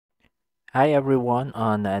Hi everyone,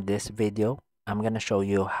 on this video, I'm going to show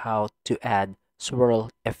you how to add swirl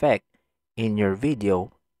effect in your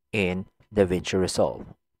video in Davinci Resolve.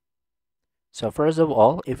 So first of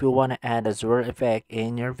all, if you want to add a swirl effect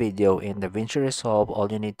in your video in Davinci Resolve, all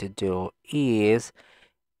you need to do is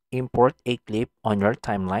import a clip on your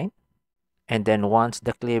timeline. And then once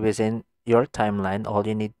the clip is in your timeline, all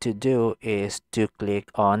you need to do is to click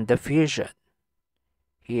on the fusion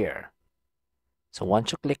here. So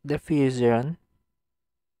once you click the fusion,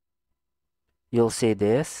 you'll see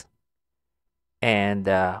this. And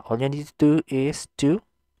all you need to do is to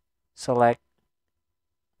select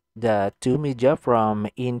the two media from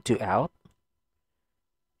in to out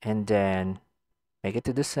and then make it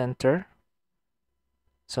to the center.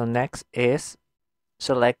 So next is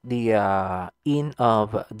select the in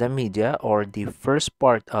of the media or the first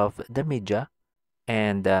part of the media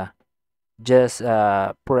and just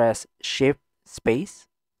press shift space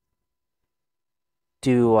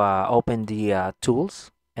to open the tools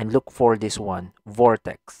and look for this one,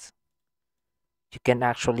 vortex. You can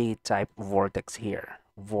actually type vortex here,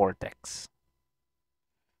 vortex.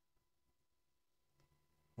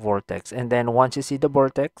 And then once you see the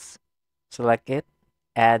vortex, select it,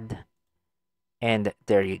 add, and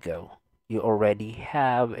there you go. You already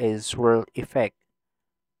have a swirl effect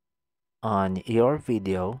on your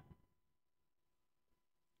video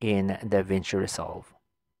in Davinci Resolve.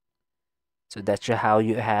 So that's how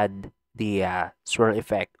you add the swirl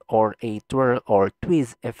effect or a twirl or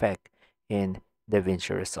twist effect in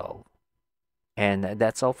Davinci Resolve. And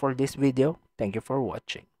that's all for this video. Thank you for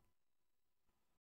watching.